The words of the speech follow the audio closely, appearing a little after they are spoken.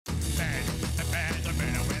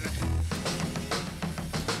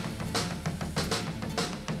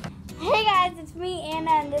it's me,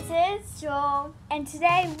 Anna, and this is Joel. And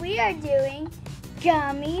today we are doing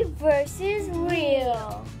Gummy versus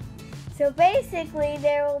Real. So basically,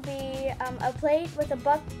 there will be a plate with a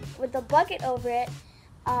bucket over it,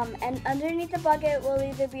 and underneath the bucket will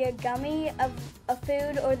either be a gummy of a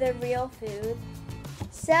food or the real food.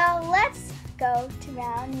 So let's go to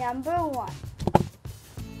round number 1.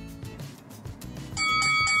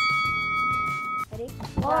 Ready?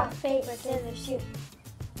 Rock, paper, scissors, shoot.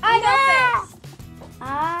 I go first.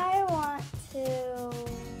 I want to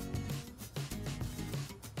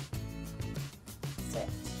switch.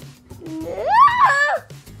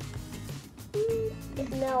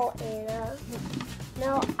 No, Anna.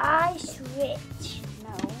 No, I switch.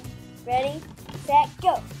 No. Ready, set,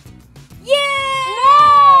 go. Yeah!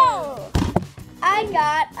 No! I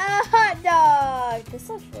got a hot dog. This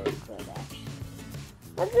looks really good, actually.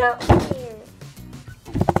 What's up here?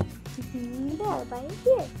 You gotta bite it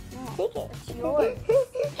here. No, Take it. it's yours.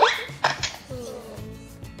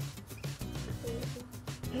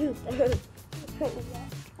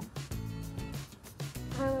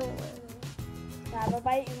 Have a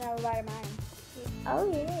bite, you can have a bite of mine.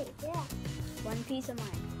 Oh, yeah. One piece of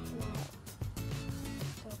mine.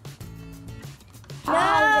 No.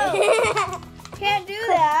 No! Can't do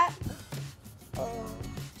that. Oh.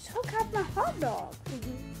 So got my hot dog.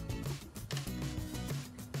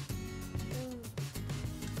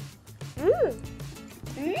 Mmm.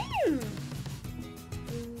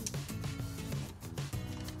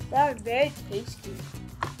 That was very tasty.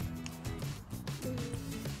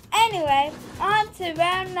 Anyway, on to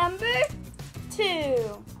round number 2.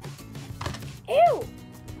 Ew.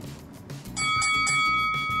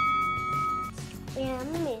 Yeah,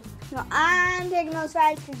 me. No, I'm taking those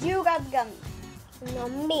fries because you got the gummy. No,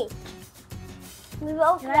 me. We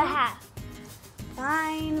both got half.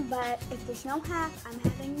 Fine, but if there's no half, I'm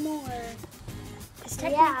having more. Because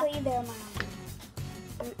technically they're mine.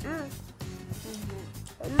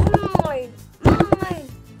 Mine.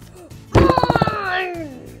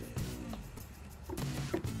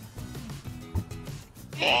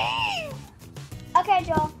 Okay,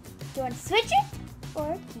 Joel. Do you want to switch it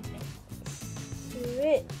or keep it?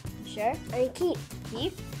 Switch. You sure? I keep.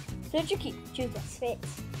 Keep? Switch or keep? Choose it. Switch.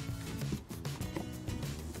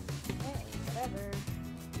 Hey, whatever.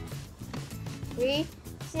 3,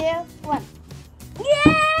 2, 1.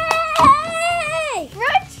 Yay!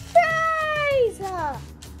 French fries!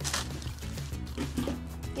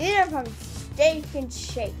 These are from Steak and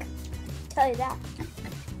Shake. Tell you that.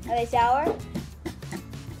 Are they sour?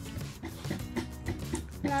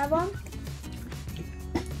 Can I have one?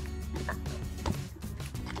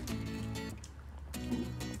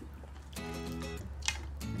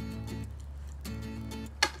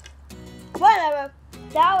 Whatever.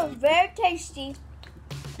 That was very tasty.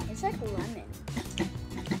 It's like lemon.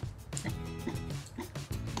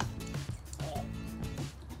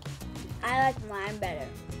 I like mine better.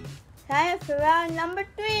 Time for round number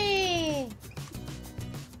 3.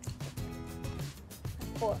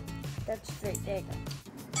 4. That's 3. There you go.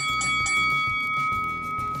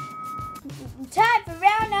 Time for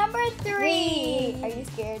round number 3. Are you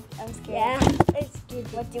scared? I'm scared. Yeah, it's good.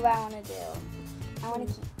 What do I want to do? I want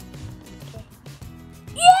to keep. Okay.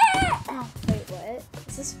 Yeah! Oh, wait, what?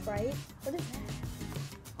 Is this Sprite? What is that?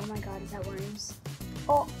 Oh my god, is that worms?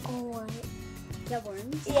 Oh, what? Is that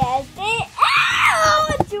worms? Yes, ow!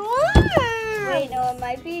 It's warm! Wait, no, it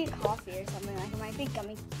might be coffee or something. Like, it might be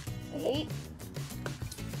gummy. Wait.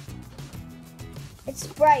 It's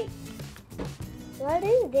Sprite. What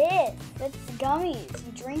is this? That's gummies.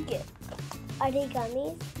 You drink it. Are they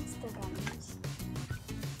gummies? It's the gummies.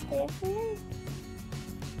 Different?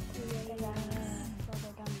 They're gummies.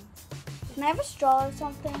 Can I have a straw or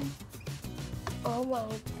something? Oh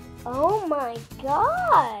my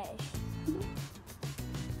gosh!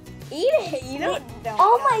 Eat it. You don't.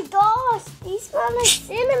 Oh my gosh! These smell like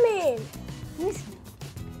cinnamon. Let me smell.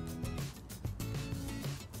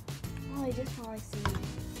 Oh, they just smell like cinnamon.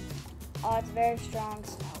 Oh, it's a very strong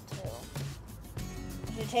smell too.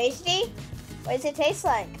 Is it tasty? What does it taste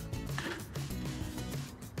like?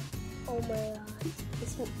 Oh my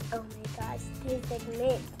gosh! Oh my gosh! It tastes like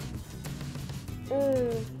mint. I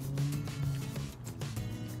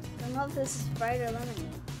don't know if this is Sprite or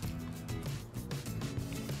lemonade.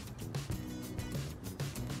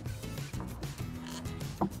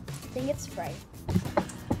 I think it's Sprite.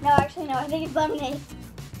 No, actually, no. I think it's lemonade.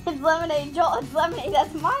 It's lemonade, Joel. It's lemonade.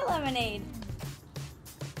 That's my lemonade.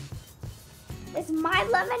 It's my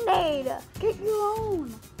lemonade. Get your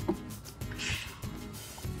own.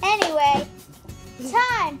 Anyway,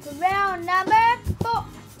 time for round number 4.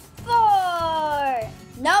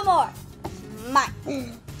 No more.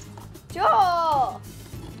 mine. Joel.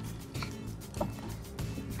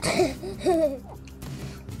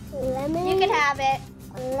 Lemonade. You can have it.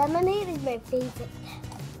 Lemonade is my favorite.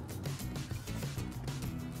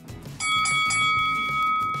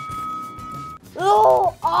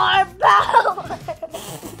 Oh, our power!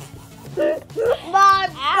 My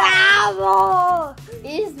power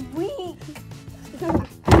Is weak.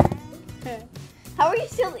 How are you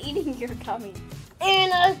still eating your gummy?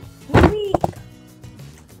 in a week.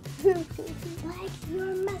 Like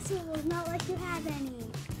your muscles, not like you have any.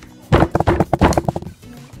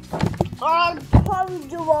 I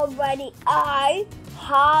told you already, I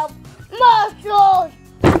have muscles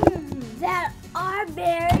that are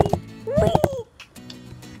very weak.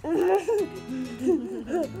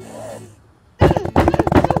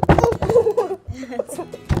 That's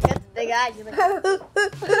big eyes. You're like,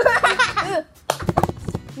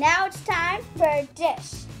 now it's time for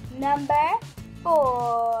dish number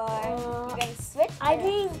 4. You're gonna switch? I or-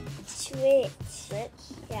 think switch. Switch?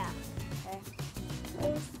 Yeah.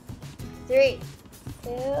 Okay. 3, 2,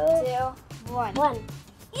 1. 1.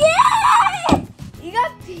 Yeah! You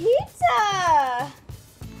got pizza!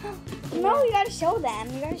 No, you gotta show them.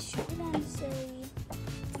 You gotta show them, silly.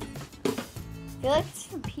 I feel like it's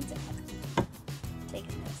from Pizza Hut.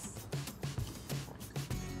 Taking this.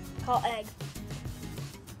 Call egg.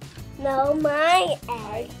 No, my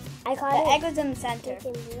egg. I caught The it. egg was in the center. You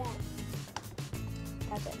can do that.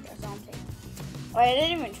 That's it. That's all I'm taking. Oh, I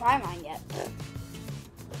didn't even try mine yet.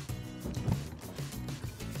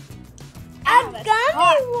 A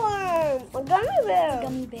gummy worm. A gummy bear.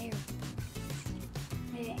 Gummy bear.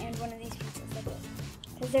 And one of these pizzas.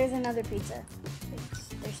 Because there's another pizza.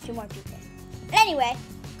 There's 2 more pizzas. Anyway,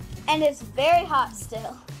 and it's very hot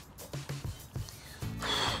still.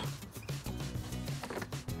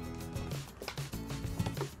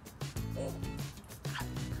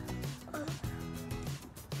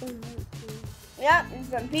 Yep, it's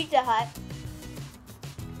from Pizza Hut.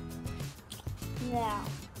 Now,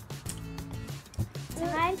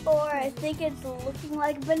 time for, I think it's looking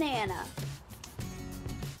like a banana.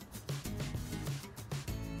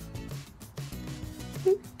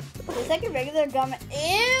 It's like a regular gum.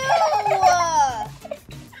 Ew!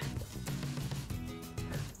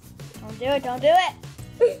 Don't do it, don't do it.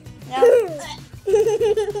 No.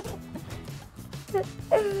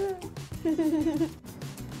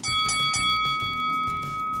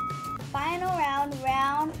 Final round,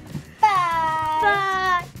 round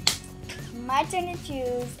 5. My turn to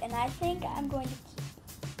choose, and I think I'm going to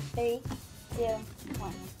keep 3, 2,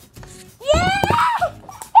 1. Yeah!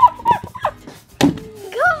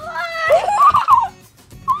 Come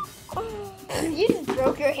on! You just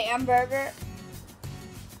broke your hamburger.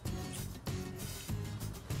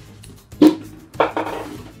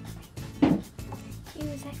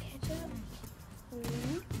 Use that ketchup.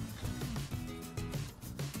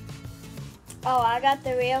 Oh, I got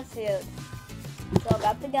the real food. So I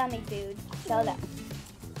got the gummy food. Show them.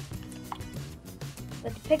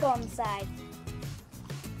 With the pickle on the side.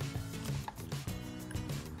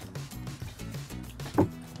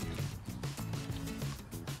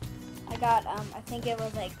 I got, I think it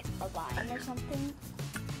was like a lime or something.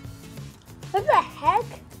 What the heck?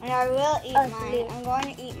 And I will eat Oh, mine. sweet. I'm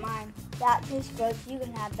going to eat mine. That tastes good. You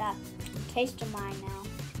can have that. Taste of mine now.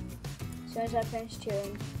 As soon as I finish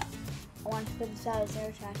chewing. I want to put this out as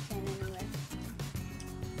their trash can anyway.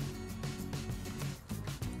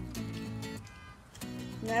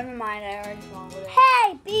 Never mind, I already swallowed it.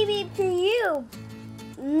 Hey, beep beep to you,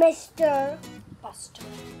 Mr. Buster.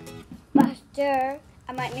 Buster.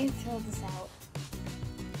 I might need to throw this out.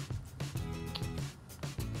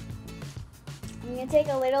 I'm gonna take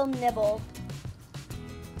a little nibble.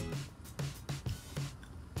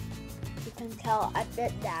 You can tell I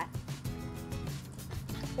bit that.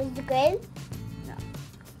 Is it good? No.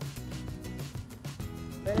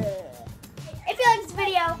 If you like this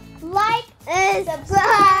video, like, And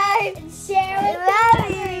subscribe. and share it. I love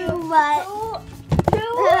you, but to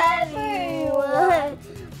whoever you want.